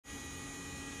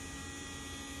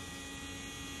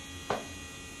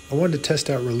I wanted to test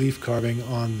out relief carving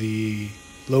on the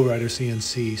Lowrider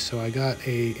CNC, so I got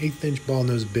a 1/8 inch ball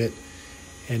nose bit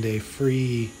and a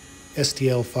free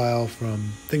STL file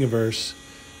from Thingiverse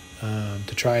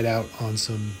to try it out on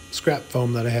some scrap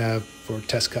foam that I have for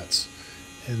test cuts.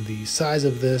 And the size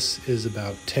of this is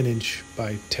about 10 inch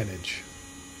by 10 inch.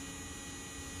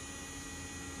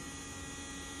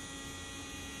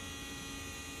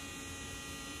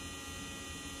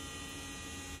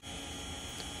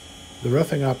 The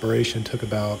roughing operation took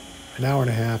about an hour and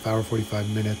a half, hour 45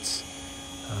 minutes,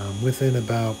 within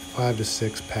about 5 to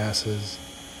 6 passes.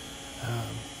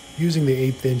 Using the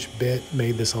 1/8 inch bit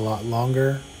made this a lot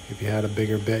longer. If you had a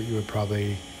bigger bit, you would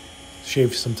probably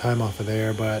shave some time off of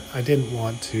there, but I didn't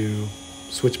want to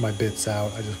switch my bits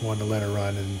out. I just wanted to let it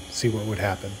run and see what would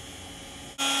happen.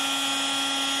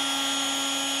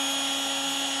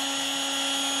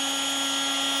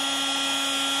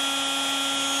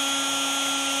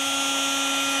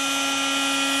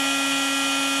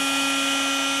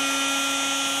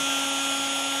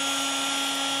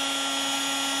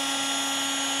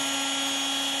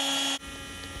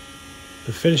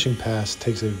 The finishing pass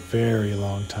takes a very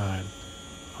long time.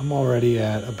 I'm already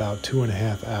at about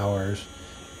 2.5 hours,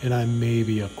 and I'm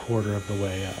maybe a quarter of the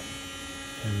way up.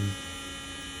 And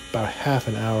about half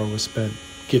an hour was spent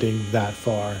getting that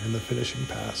far in the finishing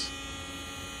pass.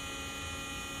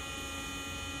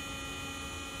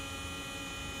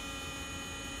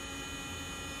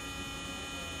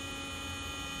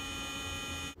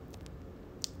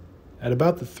 At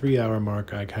about the 3-hour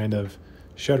mark, I kind of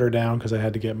shut her down because I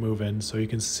had to get moving. So you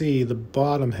can see the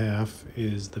bottom half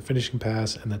is the finishing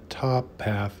pass and the top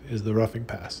half is the roughing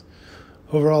pass.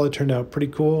 Overall, it turned out pretty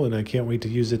cool, and I can't wait to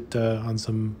use it on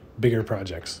some bigger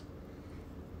projects.